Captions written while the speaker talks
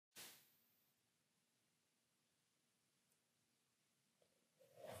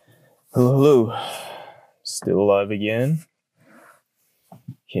Hello, hello. Still alive again.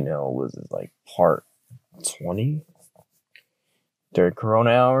 Was it like part 20 during Corona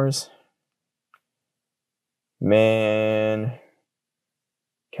hours? Man,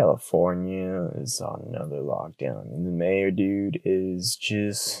 California is on another lockdown. And the mayor dude is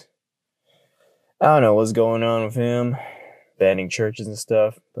just, I don't know what's going on with him, banning churches and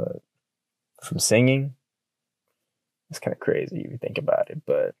stuff, but from singing, it's kind of crazy if you think about it.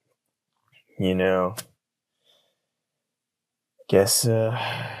 But, guess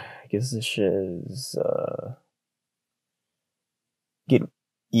this shit is getting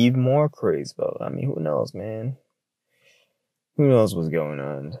even more crazy. But I mean, who knows, man? Who knows what's going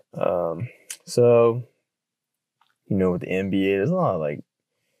on? So with the NBA, there's a lot of like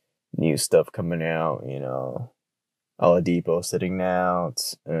new stuff coming out. Oladipo sitting out.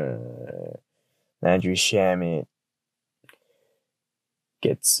 Landry Shamet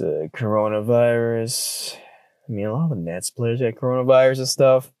gets coronavirus. I mean, a lot of the Nets players get coronavirus and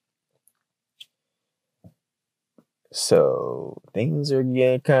stuff. So things are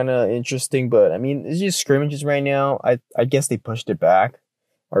getting kind of interesting, but I mean, it's just scrimmages right now. I guess they pushed it back.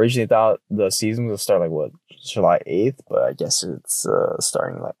 I originally thought the season would start like July 8th, but I guess it's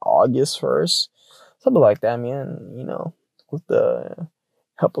starting like August 1st, something like that, man. With the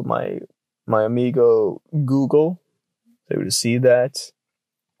help of my amigo Google, able to see that.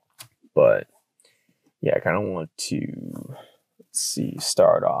 But yeah, I kind of want to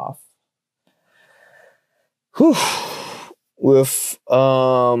start off with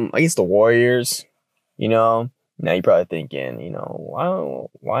I guess the Warriors. Now you're probably thinking,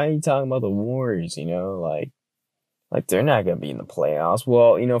 why are you talking about the Warriors? Like they're not gonna be in the playoffs.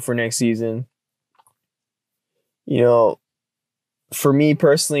 Well, for next season, for me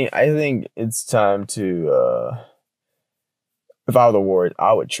personally, I think it's time to if I were the Warriors,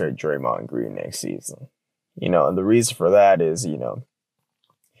 I would trade Draymond Green next season. And the reason for that is, I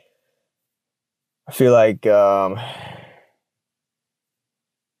feel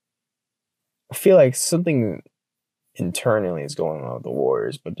like something internally is going on with the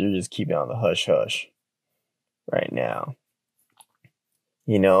Warriors, but they're just keeping it on the hush hush right now.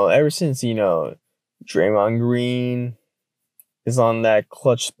 Ever since, Draymond Green is on that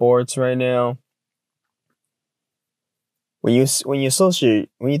Clutch Sports right now. When you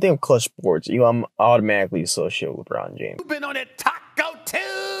think of Clutch Sports, you automatically associate with LeBron James. You've been on that Taco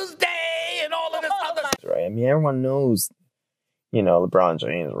Tuesday and all of this other stuff. Right? I mean, everyone knows, LeBron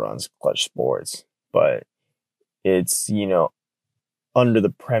James runs Clutch Sports, but it's, under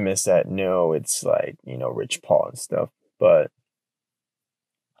the premise that no, it's like, Rich Paul and stuff. But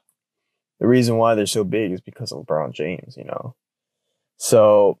the reason why they're so big is because of LeBron James,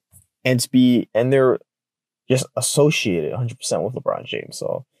 So, and they're just associated 100% with LeBron James.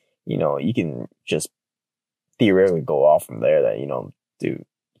 So, you can just theoretically go off from there that, dude,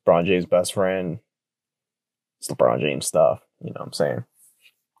 LeBron James' best friend, it's LeBron James stuff. You know what I'm saying?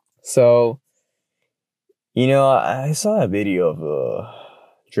 So, I saw a video of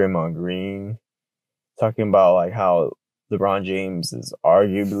Draymond Green talking about like how LeBron James is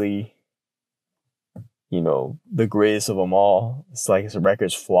arguably, the greatest of them all. It's like his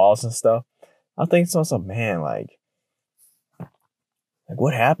record's flawless and stuff. I think to myself, man, like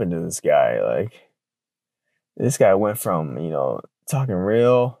what happened to this guy? Like, this guy went from, talking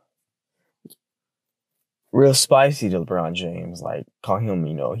real spicy to LeBron James, like calling him,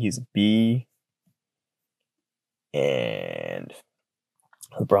 he's a B. And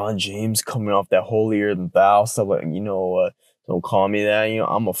LeBron James coming off that holier than thou stuff, like, don't call me that,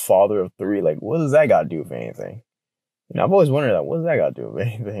 I'm a father of three. Like, what does that got to do with anything? I've always wondered that, what does that got to do with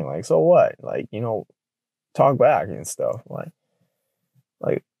anything? Like, so what? Like, talk back and stuff.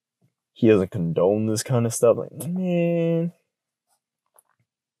 Like he doesn't condone this kind of stuff. Like, man,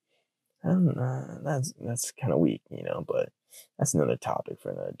 I don't know. That's kind of weak, but that's another topic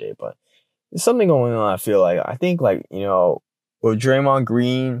for another day. But there's something going on. I think like, with Draymond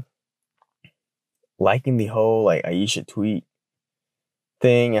Green liking the whole like Ayesha tweet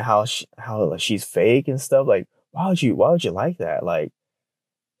thing and how she's fake and stuff. Like, why would you like that? Like,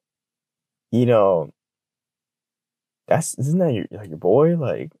 isn't that your boy?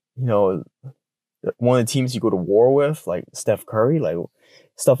 Like, one of the teams you go to war with, like Steph Curry, like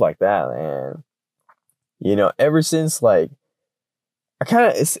stuff like that. And, ever since like,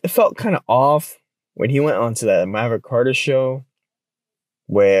 it felt kind of off when he went on to that Maverick Carter show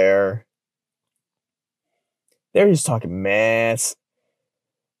where they're just talking mad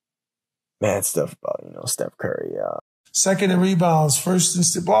stuff about, Steph Curry. Second in rebounds, first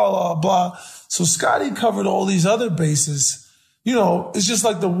in blah, blah, blah. So Scottie covered all these other bases You know, it's just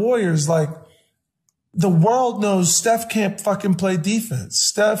like the Warriors. Like, the world knows Steph can't fucking play defense.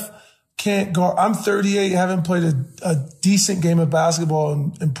 Steph can't guard. I'm 38, haven't played a decent game of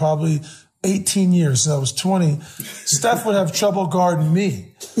basketball in probably 18 years. So I was 20. Steph would have trouble guarding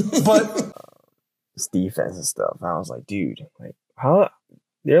me. But It's defense and stuff. I was like, dude, like, how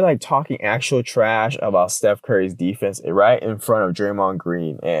they're like talking actual trash about Steph Curry's defense right in front of Draymond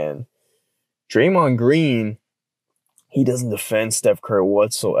Green. And Draymond Green, he doesn't defend Steph Curry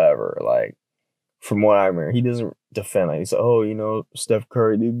whatsoever. Like, from what I remember, he doesn't defend. Like, he's like, oh, you know, Steph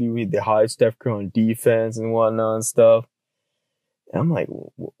Curry, they hide Steph Curry on defense and whatnot and stuff. And I'm like,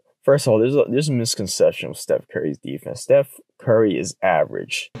 first of all, there's a misconception of Steph Curry's defense. Steph Curry is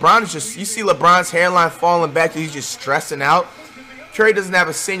average. LeBron is just, you see LeBron's hairline falling back, he's just stressing out. Curry doesn't have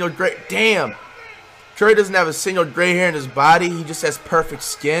a single gray, Curry doesn't have a single gray hair in his body. He just has perfect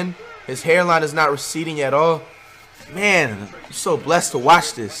skin. His hairline is not receding at all. Man, I'm so blessed to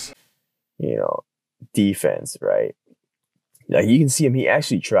watch this. You know, defense, right? Like, you can see him, he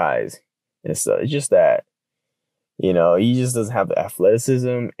actually tries and stuff. It's just that, you know, he just doesn't have the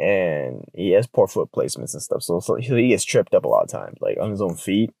athleticism and he has poor foot placements and stuff. So he gets tripped up a lot of times, like on his own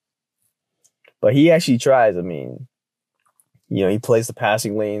feet. But he actually tries. I mean, you know, he plays the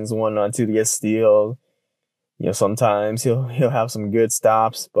passing lanes 1-on-2 to get steals. You know, sometimes he'll have some good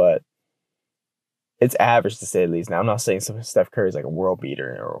stops, but it's average to say the least. Now, I'm not saying Steph Curry is like a world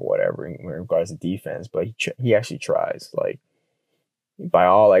beater or whatever in regards to defense, but he actually tries. Like, by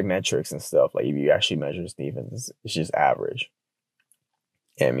all like metrics and stuff, like if you actually measure his defense, it's just average.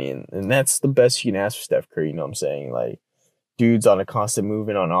 I mean, and that's the best you can ask for Steph Curry. You know what I'm saying? Like, dude's on a constant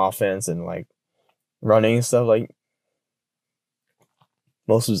movement on offense and like running and stuff. Like,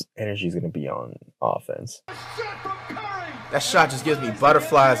 most of his energy is going to be on offense. That shot just gives me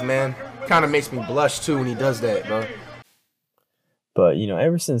butterflies, man. Kind of makes me blush too when he does that, bro. But, you know,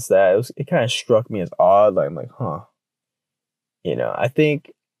 ever since that, it kind of struck me as odd. Like, I'm like, huh. You know, I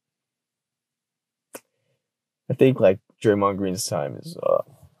think like Draymond Green's time is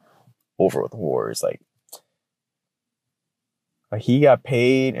over with the Warriors. Like he got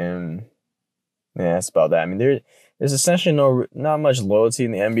paid, and yeah, that's about that. I mean, there's essentially not much loyalty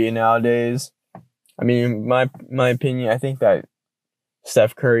in the NBA nowadays. I mean, my opinion, I think that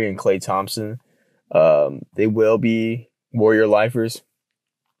Steph Curry and Klay Thompson, they will be Warrior lifers.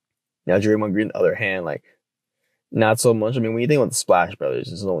 Now, Draymond Green, on the other hand, like, not so much. I mean, when you think about the Splash Brothers,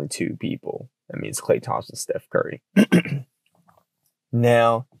 there's only two people. I mean, it's Klay Thompson, Steph Curry.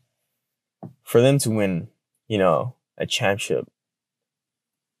 Now, for them to win, you know, a championship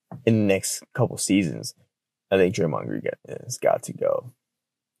in the next couple seasons, I think Draymond Green has got to go.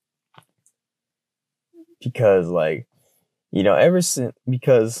 Because, like, you know,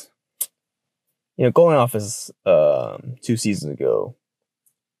 going off as 2 seasons ago,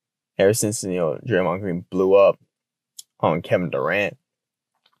 ever since, you know, Draymond Green blew up on Kevin Durant,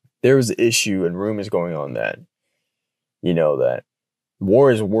 there was an issue and rumors going on that, you know, that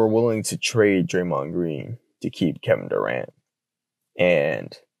Warriors were willing to trade Draymond Green to keep Kevin Durant.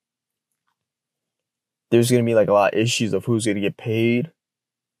 And there's going to be like a lot of issues of who's going to get paid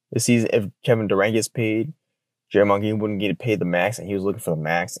this season. If Kevin Durant gets paid, Draymond Green wouldn't get paid the max, and he was looking for the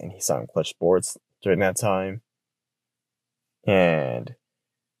max, and he signed Clutch Sports during that time. And,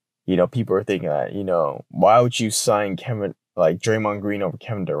 you know, people are thinking that, you know, why would you sign Draymond Green over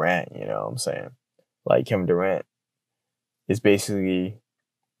Kevin Durant? You know what I'm saying? Like, Kevin Durant is basically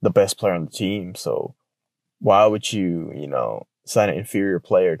the best player on the team. So why would you, you know, sign an inferior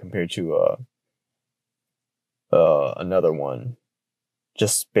player compared to another one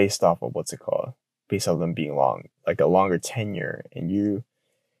just based off of based off them being a longer tenure and you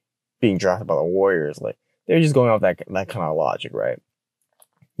being drafted by the Warriors? Like, they're just going off that kind of logic, right?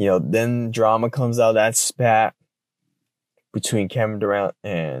 You know, then drama comes out, that spat between Kevin Durant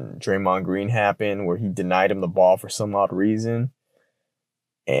and Draymond Green happened where he denied him the ball for some odd reason.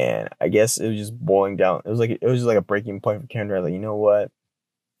 And I guess it was just boiling down. It was just like a breaking point for Kevin Durant. Like, you know what?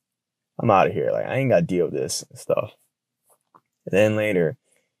 I'm out of here. Like, I ain't got to deal with this stuff. And then later,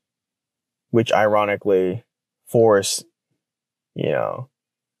 which ironically forced, you know,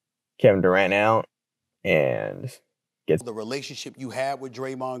 Kevin Durant out and gets the relationship you had with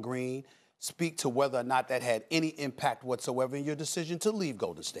Draymond Green. Speak to whether or not that had any impact whatsoever in your decision to leave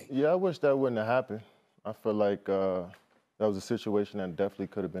Golden State. Yeah, I wish that wouldn't have happened. I feel like that was a situation that definitely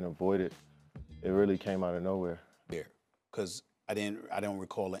could have been avoided. It really came out of nowhere. Because I don't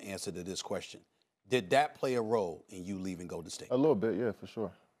recall an answer to this question. Did that play a role in you leaving Golden State? A little bit, yeah, for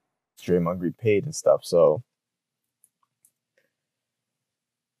sure. Draymond Green paid and stuff, so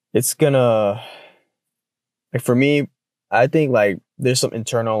it's gonna, like, for me, I think like there's some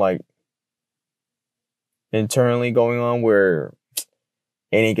internally going on where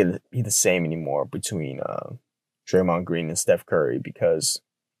it ain't gonna be the same anymore between Draymond Green and Steph Curry because,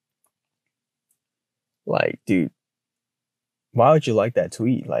 like, dude, why would you like that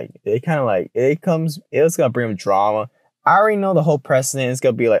tweet? Like, it kind of like it's gonna bring drama. I already know the whole precedent. It's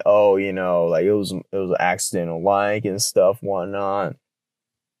gonna be like, oh, you know, like it was an accidental like and stuff, whatnot,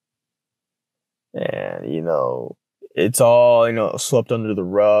 and you know, it's all swept under the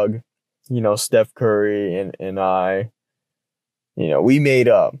rug. You know, Steph Curry and I, you know, we made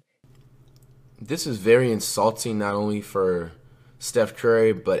up. This is very insulting not only for Steph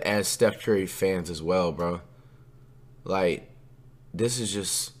Curry, but as Steph Curry fans as well, bro. Like, this is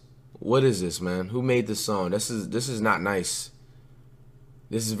just, what is this, man? Who made this song? This is not nice.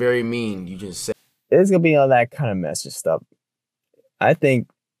 This is very mean. You just say It's gonna be all that kind of messy stuff. I think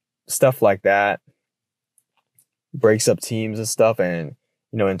stuff like that breaks up teams and stuff, and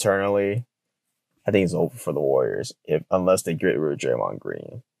internally, I think it's over for the Warriors unless they get rid of Draymond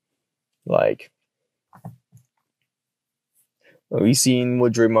Green. Like, we seen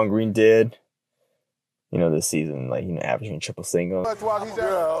what Draymond Green did, this season, like, averaging triple singles. Yeah,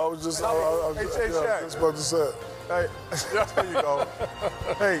 I was just about to say. Hey, there you go.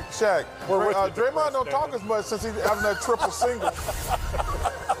 Hey, Shaq, Draymond don't talk as much since he's having that triple single.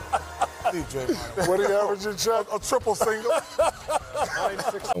 What are you averaging, Shaq? A triple single?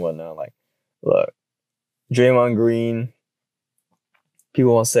 And whatnot. Like, look, Draymond Green,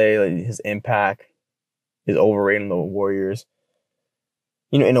 people will say like his impact is overrated on the Warriors.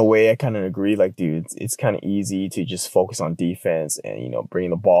 In a way, I kind of agree. Like, dude, it's kind of easy to just focus on defense and,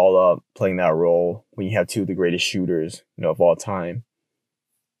 bringing the ball up, playing that role when you have two of the greatest shooters, of all time.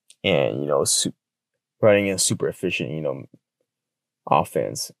 And, running a super efficient,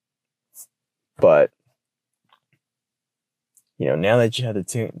 offense. But, now that you have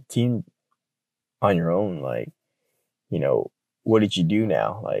the team on your own, like, what did you do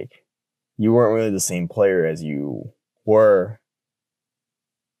now? Like, you weren't really the same player as you were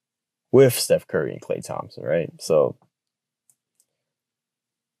with Steph Curry and Klay Thompson, right? So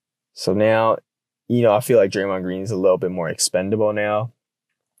now, I feel like Draymond Green is a little bit more expendable now,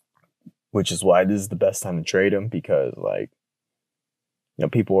 which is why this is the best time to trade him because, like,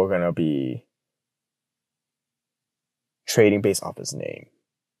 people are going to be trading based off his name.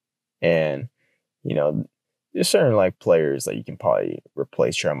 And, there's certain, like, players that you can probably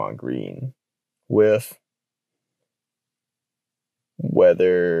replace Draymond Green with.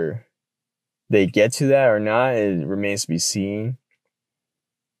 Whether they get to that or not, it remains to be seen.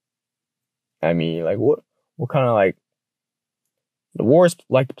 I mean, like, what kind of, like, the Warriors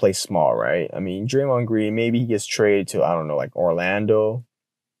like to play small, right? I mean, Draymond Green, maybe he gets traded to, I don't know, like Orlando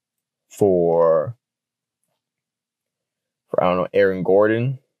for I don't know, Aaron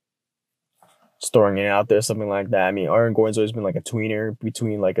Gordon. Just throwing it out there, something like that. I mean, Aaron Gordon's always been like a tweener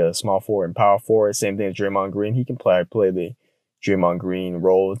between like a small forward and power forward. Same thing as Draymond Green. He can play the Draymond Green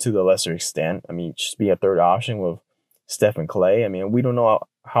role to the lesser extent. I mean, just be a third option with Steph and Klay. I mean, we don't know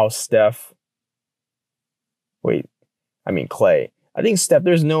how Klay. I think Steph,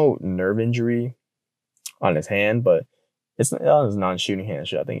 there's no nerve injury on his hand, but it's on his non-shooting hand.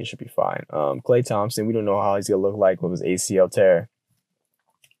 I think it should be fine. Klay Thompson, we don't know how he's going to look like with his ACL tear.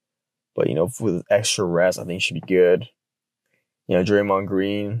 But, with extra rest, I think he should be good. Draymond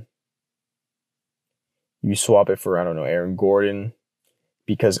Green, you swap it for, I don't know, Aaron Gordon.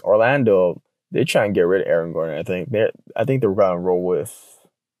 Because Orlando, they're trying to get rid of Aaron Gordon, I think. They're going to roll with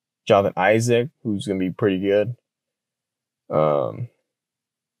Jonathan Isaac, who's going to be pretty good.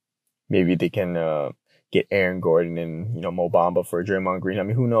 Maybe they can get Aaron Gordon and, Mo Bamba for Draymond Green. I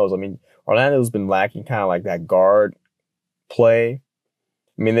mean, who knows? I mean, Orlando's been lacking kind of like that guard play.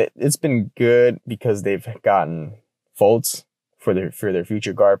 I mean, it's been good because they've gotten Fultz for their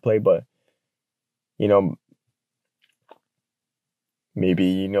future guard play, but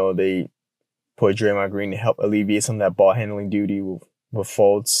maybe they put Draymond Green to help alleviate some of that ball handling duty with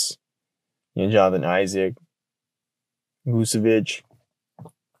Fultz, Jonathan Isaac, Vucevic.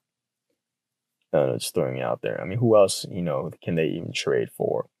 I don't know, just throwing it out there. I mean, who else can they even trade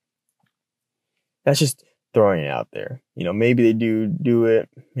for? That's just throwing it out there. Maybe they do it.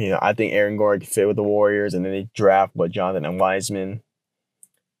 I think Aaron Gordon can fit with the Warriors, and then they draft Jonathan and Wiseman.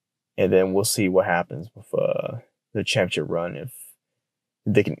 And then we'll see what happens with the championship run if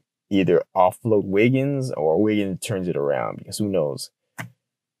they can either offload Wiggins or Wiggins turns it around, because who knows?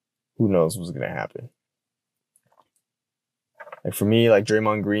 Who knows what's going to happen? Like, for me, like,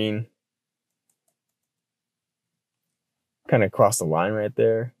 Draymond Green kind of crossed the line right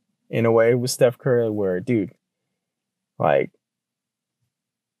there in a way with Steph Curry, where, dude, Like,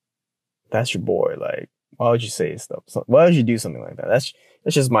 that's your boy. Like, why would you say stuff? Why would you do something like that? That's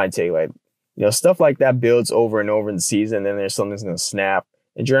just my take. Like, stuff like that builds over and over in the season, and then there's something that's gonna snap.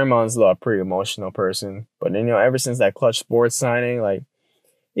 And Draymond's a pretty emotional person, but then, ever since that Clutch Sports signing, like,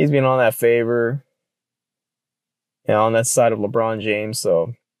 he's been on that favor and on that side of LeBron James.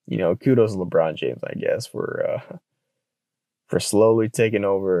 So, kudos to LeBron James, I guess, for slowly taking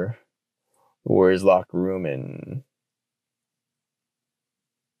over the Warriors locker room and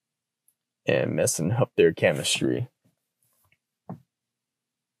messing up their chemistry.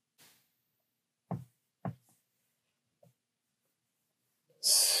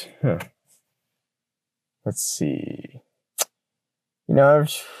 Let's see.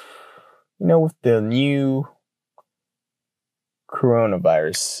 With the new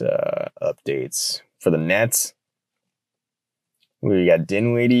coronavirus updates for the Nets, we got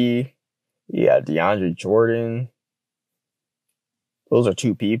Dinwiddie, you got DeAndre Jordan. Those are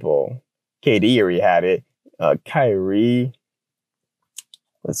two people. KD already had it. Kyrie.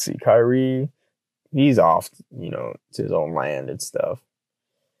 Let's see. Kyrie, he's off, to his own land and stuff.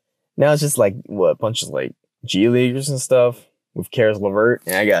 Now it's just like, a bunch of like G Leaguers and stuff with Karis LeVert.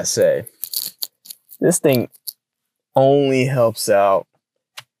 And I gotta say, this thing only helps out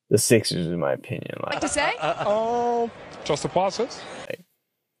the Sixers, in my opinion. Like to say? Trust the process.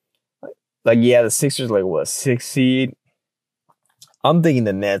 The Sixers, 6th seed. I'm thinking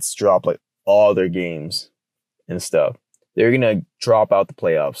the Nets drop all their games and stuff. They're gonna drop out the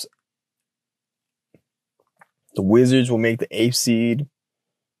playoffs. The Wizards will make the 8th seed.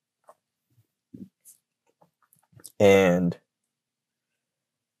 And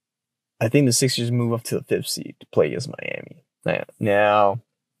I think the Sixers move up to the 5th seed to play against Miami. Now,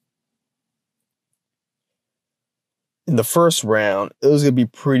 in the first round, it was going to be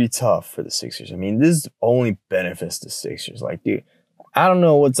pretty tough for the Sixers. I mean, this only benefits the Sixers. Dude, I don't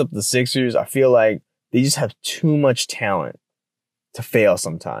know what's up with the Sixers. I feel like they just have too much talent to fail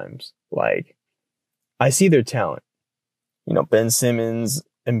sometimes. I see their talent. Ben Simmons,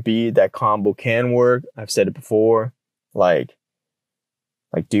 Embiid, that combo can work. I've said it before.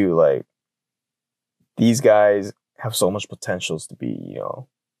 Dude, these guys have so much potentials to be,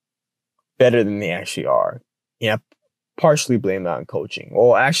 better than they actually are. Yeah, partially blame that on coaching.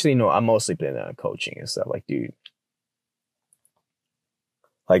 Well, actually, no, I mostly blame that on coaching and stuff. Dude,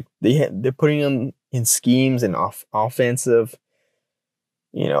 they're putting them in schemes and offensive,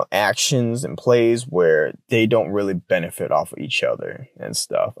 actions and plays where they don't really benefit off of each other and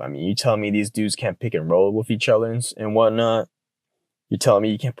stuff. I mean, you telling me these dudes can't pick and roll with each other and whatnot? You're telling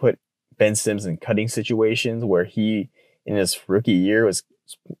me you can't put Ben Simmons in cutting situations where he, in his rookie year, was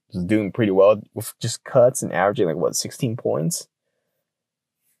doing pretty well with just cuts and averaging 16 points?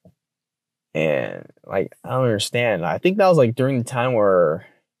 And I don't understand. I think that was during the time where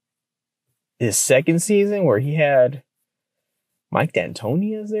his second season where he had Mike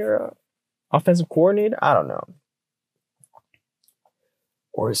D'Antoni as their offensive coordinator. I don't know.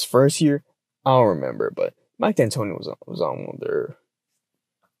 Or his first year. I don't remember, but Mike D'Antoni was on one of their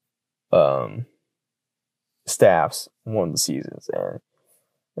staffs one of the seasons,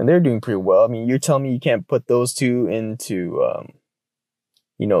 and they're doing pretty well. I mean, you're telling me you can't put those two into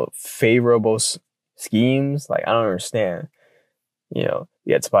favorable schemes? I don't understand. You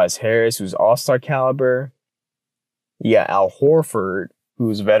got Tobias Harris, who's all-star caliber. You got Al Horford,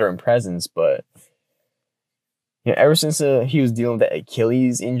 who's veteran presence, but ever since he was dealing with that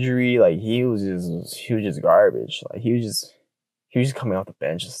Achilles injury, he was just garbage. He was just coming off the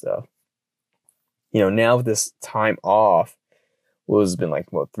bench and stuff. Now with this time off, it's been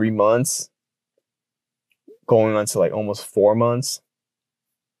 3 months, going on to almost 4 months.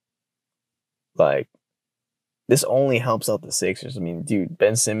 This only helps out the Sixers. I mean, dude,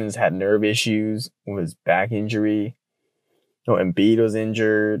 Ben Simmons had nerve issues with his back injury. Embiid was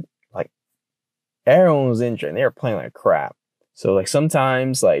injured. Everyone was injured and they were playing like crap. So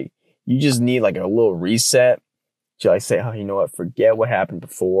sometimes you just need a little reset to say, oh, you know what, forget what happened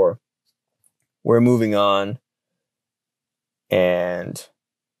before. We're moving on. And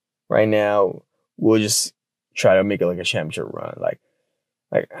right now we'll just try to make it a championship run.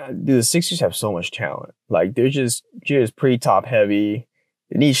 Dude, the Sixers have so much talent. They're just pretty top heavy.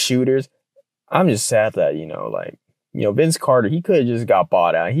 They need shooters. I'm just sad that, Vince Carter, he could have just got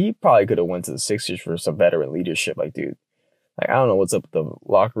bought out. He probably could have went to the Sixers for some veteran leadership. Dude, I don't know what's up with the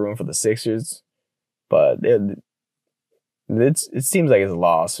locker room for the Sixers, but it seems like it's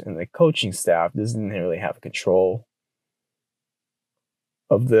lost, and the coaching staff doesn't really have control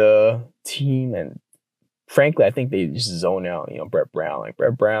of the team. And frankly, I think they just zone out, Brett Brown.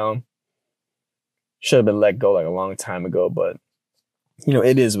 Brett Brown, should have been let go like a long time ago, but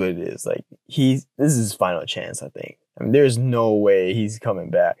it is what it is. Like this is his final chance, I think. I mean, there's no way he's coming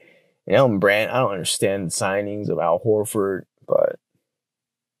back. And Elton Brand, I don't understand the signings of Al Horford, but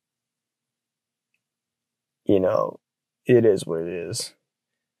it is what it is.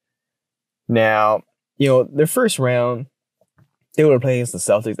 Now, their first round, they would have played against the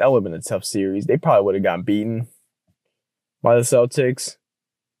Celtics. That would have been a tough series. They probably would have gotten beaten by the Celtics.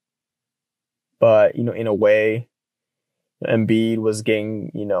 But, in a way, Embiid was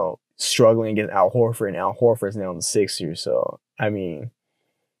getting, struggling against Al Horford, and Al Horford's now in the Sixers. So, I mean,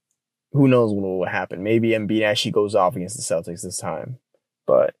 who knows what will happen. Maybe Embiid actually goes off against the Celtics this time.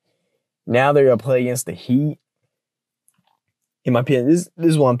 But now they're going to play against the Heat. In my opinion, this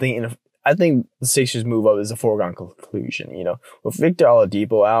is one thing. I think the Sixers move up is a foregone conclusion. With Victor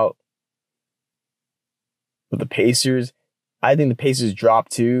Oladipo out with the Pacers, I think the Pacers drop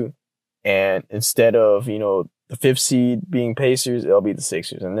too. And instead of, the 5th seed being Pacers, it'll be the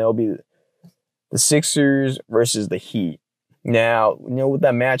Sixers. And they'll be the Sixers versus the Heat. Now, with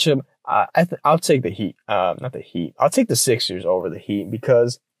that matchup, I'll take the Heat. Not the Heat. I'll take the Sixers over the Heat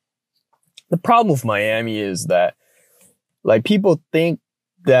because the problem with Miami is that, like, people think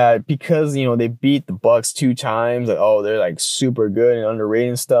that because, they beat the Bucks 2 times, like, oh, they're like super good and underrated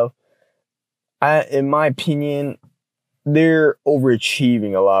and stuff. In my opinion, they're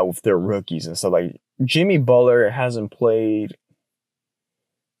overachieving a lot with their rookies and stuff. Like, Jimmy Butler hasn't played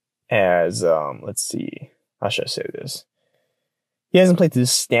as, let's see, how should I say this? He hasn't played to the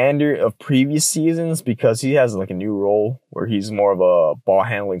standard of previous seasons because he has like a new role where he's more of a ball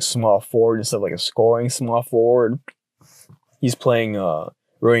handling small forward instead of like a scoring small forward. He's playing,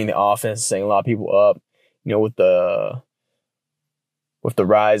 running the offense, setting a lot of people up, with the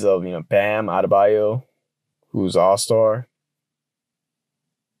rise of, Bam Adebayo, who's all-star.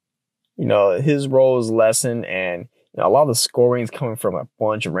 His role is lessened, and a lot of the scoring is coming from a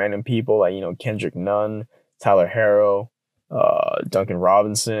bunch of random people like, Kendrick Nunn, Tyler Herro, Duncan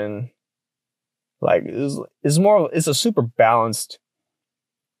Robinson. Like, it's a super balanced,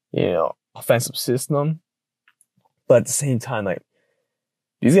 offensive system. But at the same time, like,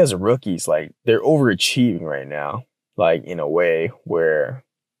 these guys are rookies. Like, they're overachieving right now. Like, in a way where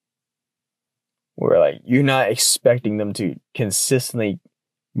like, you're not expecting them to consistently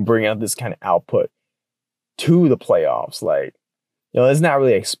bring out this kind of output to the playoffs. Like, it's not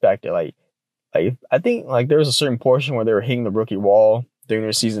really expected. Like I think like there was a certain portion where they were hitting the rookie wall during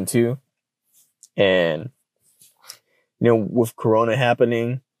their season 2. And, with Corona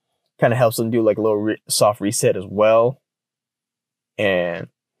happening, kind of helps them do like a little soft reset as well. And,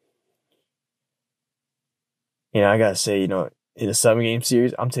 I gotta say, in a 7-game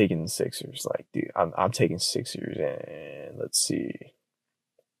series, I'm taking the Sixers. Like, dude, I'm taking Sixers, and let's see.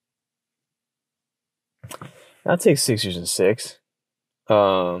 I'll take Sixers in 6.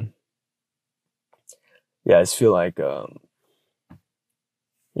 Yeah, I just feel like,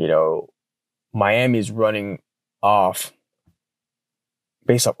 Miami's running off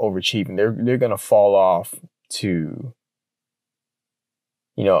based off overachieving. They're gonna fall off to,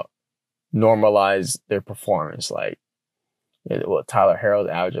 normalize their performance. Like, Tyler Herro's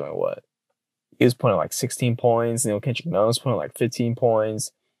averaging like what? He was putting like 16 points. Kendrick Nunn was putting like 15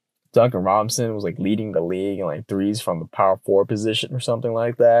 points. Duncan Robinson was like leading the league in like threes from the power forward position or something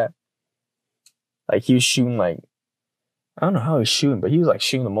like that. Like, he was shooting like, I don't know how he was shooting, but he was like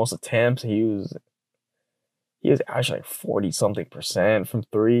shooting the most attempts. He was actually like 40-something% from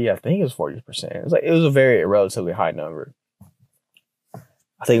 3. I think it was 40%. It was a very relatively high number.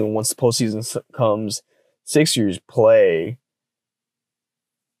 I think once the postseason comes, Sixers play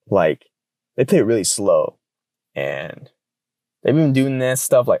like, they play really slow, and they've been doing that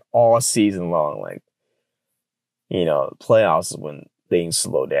stuff like all season long. Like, playoffs is when things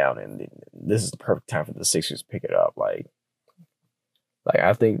slow down, and this is the perfect time for the Sixers to pick it up. Like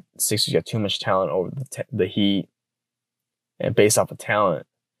I think the Sixers got too much talent over the Heat, and based off of talent,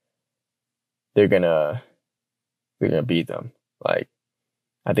 they're gonna beat them. Like,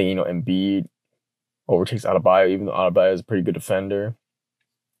 I think Embiid overtakes Adebayo, even though Adebayo is a pretty good defender.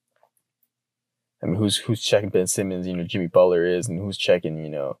 I mean, who's checking Ben Simmons? Jimmy Butler is, and who's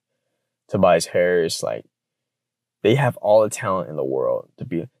checking Tobias Harris? Like, they have all the talent in the world to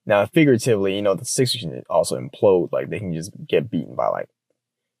be. Now, figuratively, the Sixers can also implode. Like, they can just get beaten by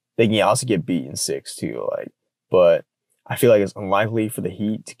they can also get beaten 6 too. Like, but I feel like it's unlikely for the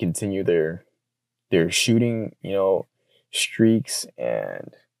Heat to continue their shooting, streaks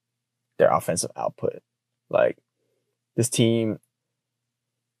and their offensive output. Like, this team,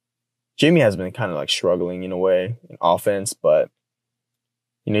 Jimmy has been kind of like struggling in a way in offense, but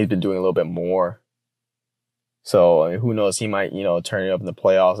he's been doing a little bit more So I mean, who knows? He might, turn it up in the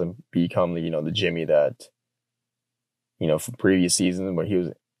playoffs and become the Jimmy that, from previous seasons where he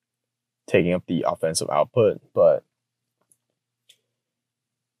was taking up the offensive output. But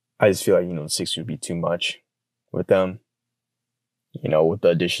I just feel like, the Sixers would be too much with them. With the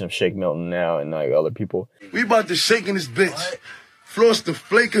addition of Shake Milton now and like other people. We about to shake in this bitch. Floss the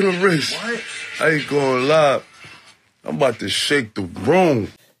flake in the wrist. I ain't going live. I'm about to shake the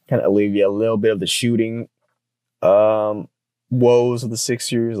room. Kind of alleviate a little bit of the shooting woes of the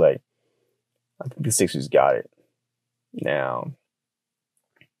Sixers. Like, I think the Sixers got it. Now,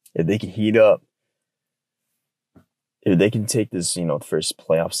 if they can heat up, if they can take this, the first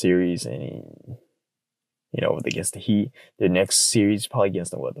playoff series and, against the Heat, their next series probably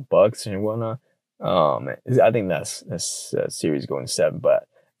against the Bucks and whatnot. I think that's series going 7. But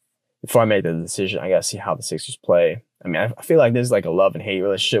before I make the decision, I gotta see how the Sixers play. I mean, I feel like there's like a love and hate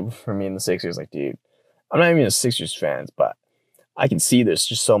relationship for me and the Sixers. Like, dude, I'm not even a Sixers fan, but I can see there's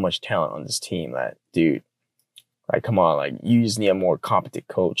just so much talent on this team that, dude, like, come on, like, you just need a more competent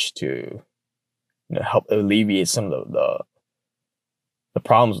coach to, help alleviate some of the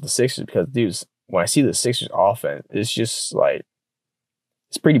problems with the Sixers. Because, dude, when I see the Sixers offense, it's just like,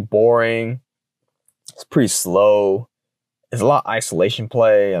 it's pretty boring. It's pretty slow. It's a lot of isolation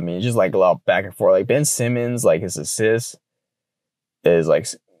play. I mean, it's just like a lot of back and forth. Like Ben Simmons, like his assist is like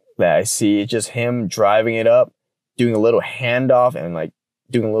that I see. It's just him driving it up, doing a little handoff and like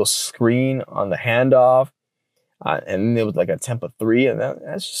doing a little screen on the handoff. And then there was like a tempo 3. And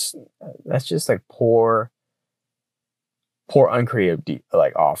that's just like poor uncreative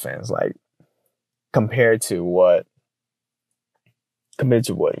like offense. Like compared to what,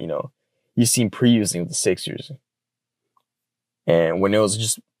 you've seen previously with the Sixers. And when it was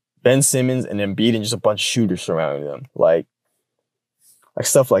just Ben Simmons and then beating just a bunch of shooters surrounding them. Like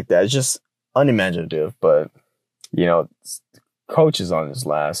stuff like that. It's just unimaginative. But, coach is on his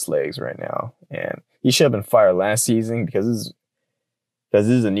last legs right now. And he should have been fired last season because this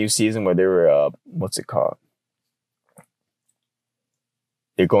is a new season where they were, what's it called?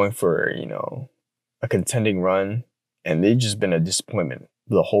 They're going for, a contending run. And they've just been a disappointment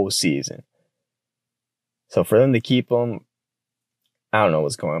the whole season. So for them to keep him, I don't know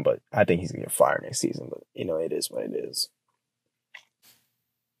what's going on, but I think he's going to get fired next season. But, it is what it is.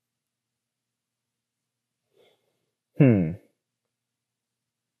 For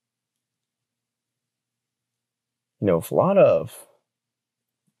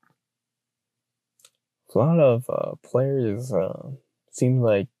a lot of players, seems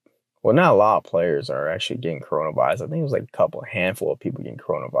like, well, not a lot of players are actually getting coronavirus. I think it was like a handful of people getting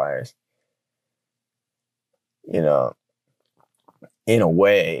coronavirus. In a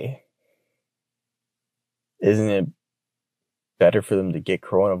way, isn't it better for them to get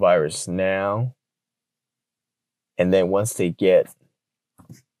coronavirus now? And then once they get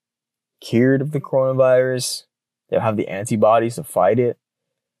cured of the coronavirus, they'll have the antibodies to fight it.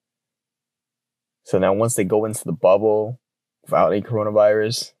 So now once they go into the bubble without any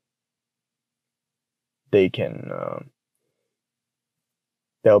coronavirus, they can,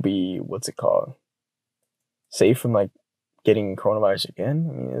 they'll be, safe from like getting coronavirus again.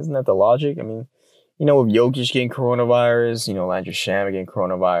 I mean, isn't that the logic? I mean, with Jokic getting coronavirus, Landry Shamet getting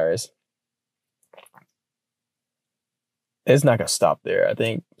coronavirus, it's not gonna stop there. I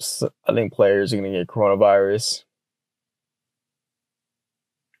think players are gonna get coronavirus,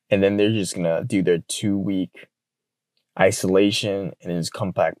 and then they're just gonna do their 2-week isolation and then just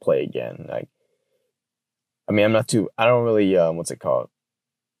come back play again. Like, I mean, I don't really know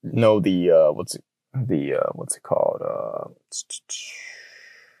the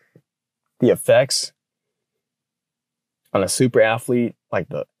effects on a super athlete like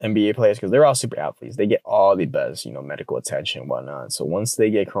the NBA players, because they're all super athletes. They get all the best, medical attention and whatnot. So once they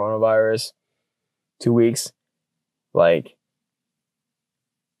get coronavirus, 2 weeks, like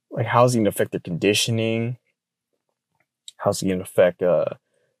how's it going to affect their conditioning? How's it going to affect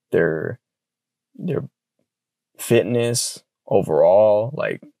their fitness overall?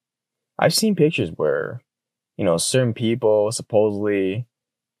 Like, I've seen pictures where, certain people supposedly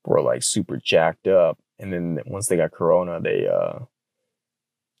were like super jacked up, and then once they got corona, they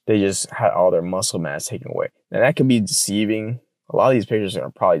just had all their muscle mass taken away. And that can be deceiving. A lot of these pictures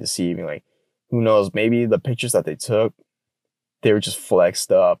are probably deceiving. Like, who knows? Maybe the pictures that they took, they were just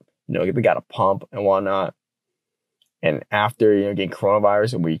flexed up. They got a pump and whatnot. And after, getting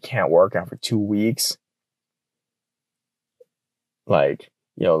coronavirus and where you can't work after 2 weeks, like,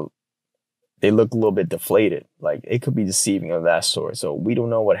 they look a little bit deflated. Like, it could be deceiving of that sort. So we don't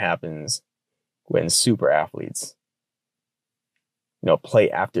know what happens when super athletes,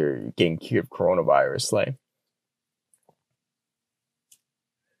 play after getting cured of coronavirus. Like,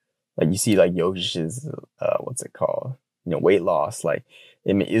 Like you see like Jokic's what's it called? You know, weight loss. Like,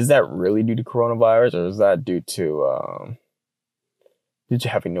 I mean, is that really due to coronavirus, or is that due to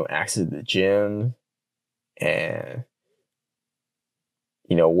having no access to the gym, and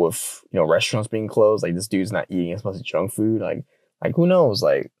you know, with restaurants being closed, like this dude's not eating as much junk food. Like who knows?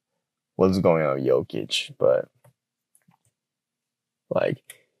 Like what's going on with Jokic? But like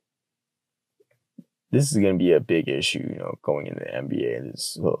this is gonna be a big issue, you know, going into the NBA.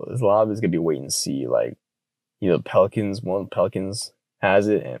 There's a lot of it's gonna be wait and see. Like, you know, one of the Pelicans has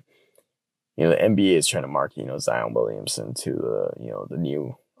it, and you know, the NBA is trying to market, you know, Zion Williamson to the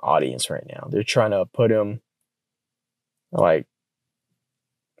new audience right now. They're trying to put him like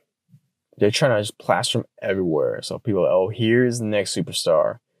they're trying to just plaster him everywhere. So people are like, oh, here's the next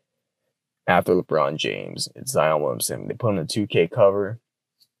superstar after LeBron James. It's Zion Williamson. They put him in the 2K cover.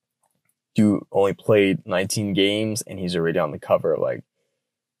 Dude only played 19 games and he's already on the cover of like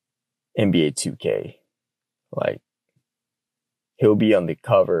NBA 2K. Like, he'll be on the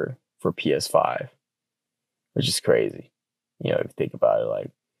cover for PS5, which is crazy. You know, if you think about it,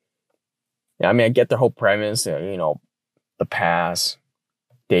 like, yeah, I mean, I get the whole premise, you know, the past,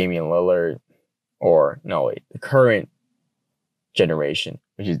 Damian Lillard, the current generation,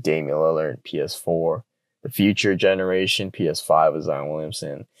 which is Damian Lillard, PS4, the future generation, PS5 with Zion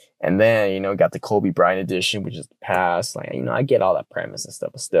Williamson. And then, you know, got the Kobe Bryant edition, which is the past. Like, you know, I get all that premise and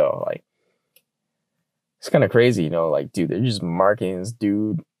stuff, but still, like, it's kind of crazy, you know, like, dude, they're just marketing this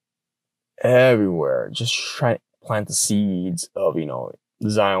dude everywhere, just trying to plant the seeds of, you know,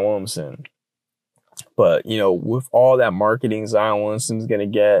 Zion Williamson. But, you know, with all that marketing Zion Williamson's going to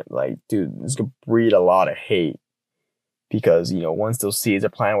get, like, dude, it's going to breed a lot of hate. Because, you know, once those seeds are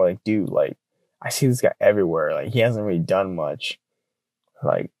planted, we're like, dude, like, I see this guy everywhere. Like, he hasn't really done much.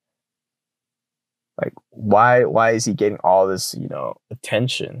 Like, why is he getting all this, you know,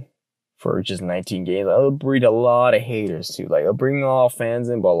 attention for just 19 games? Like, it'll breed a lot of haters too. Like, it'll bring all fans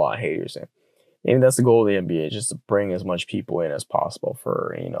in, but a lot of haters in. Maybe that's the goal of the NBA, just to bring as much people in as possible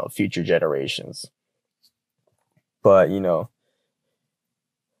for, you know, future generations. But, you know,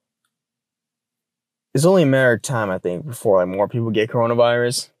 it's only a matter of time, I think, before like more people get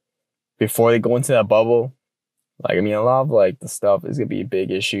coronavirus, before they go into that bubble. Like, I mean, a lot of like the stuff is gonna be a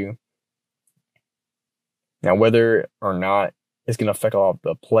big issue. Now, whether or not it's gonna affect a lot of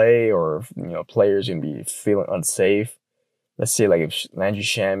the play, or you know, players gonna be feeling unsafe. Let's say like if Landry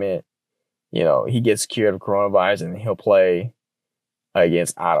Shamet, you know, he gets cured of coronavirus and he'll play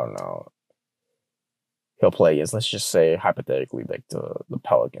against, I don't know, he'll play against, let's just say hypothetically, like the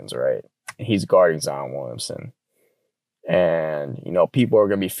Pelicans, right? And he's guarding Zion Williamson. And, you know, people are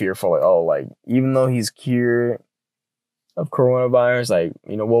going to be fearful, like, oh, like, even though he's cured of coronavirus, like,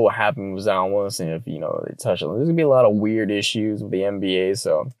 you know, what will happen with Zion Williamson if, you know, they touch him? There's going to be a lot of weird issues with the NBA,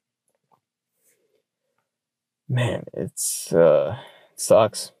 so, man, it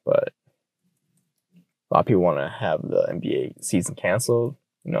sucks, but a lot of people want to have the NBA season canceled,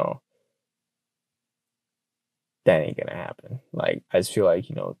 you know. That ain't gonna happen. Like, I just feel like,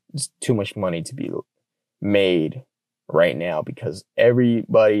 you know, it's too much money to be made right now because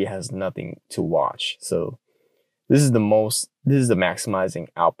everybody has nothing to watch. So this is the maximizing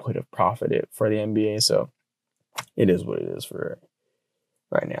output of profit for the NBA. So it is what it is for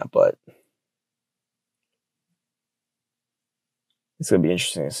right now. But it's gonna be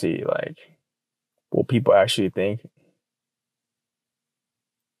interesting to see, like, what people actually think.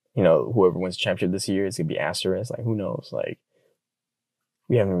 You know, whoever wins the championship this year is going to be asterisk. Like, who knows? Like,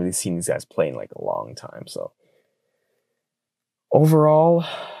 we haven't really seen these guys play in, like, a long time. So, overall,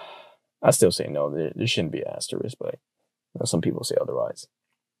 I still say no. There shouldn't be an asterisk, but you know, some people say otherwise.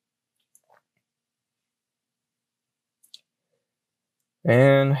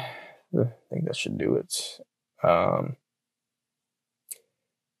 And I think that should do it. I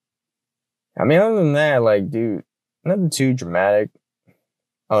mean, other than that, like, dude, nothing too dramatic.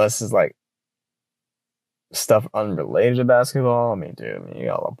 Unless it's like stuff unrelated to basketball. I mean, dude, you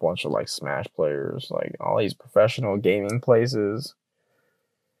got a bunch of like Smash players, like all these professional gaming places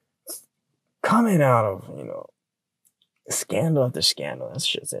coming out of, you know, scandal after scandal. That's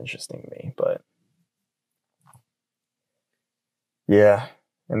just interesting to me. But yeah,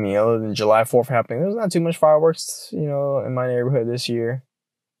 I mean, other than July 4th happening, there's not too much fireworks, you know, in my neighborhood this year.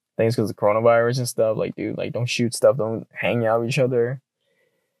 I think it's because of coronavirus and stuff. Like, dude, like, don't shoot stuff, don't hang out with each other.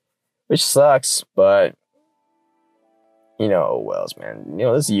 Which sucks, but, you know, oh wells, man. You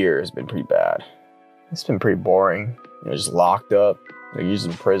know, this year has been pretty bad. It's been pretty boring. You know, just locked up. You're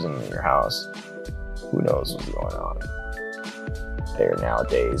usually in prison in your house. Who knows what's going on there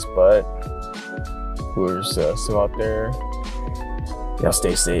nowadays. But whoever's still out there y'all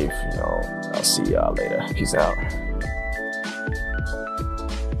stay safe. I'll see y'all later. Peace out.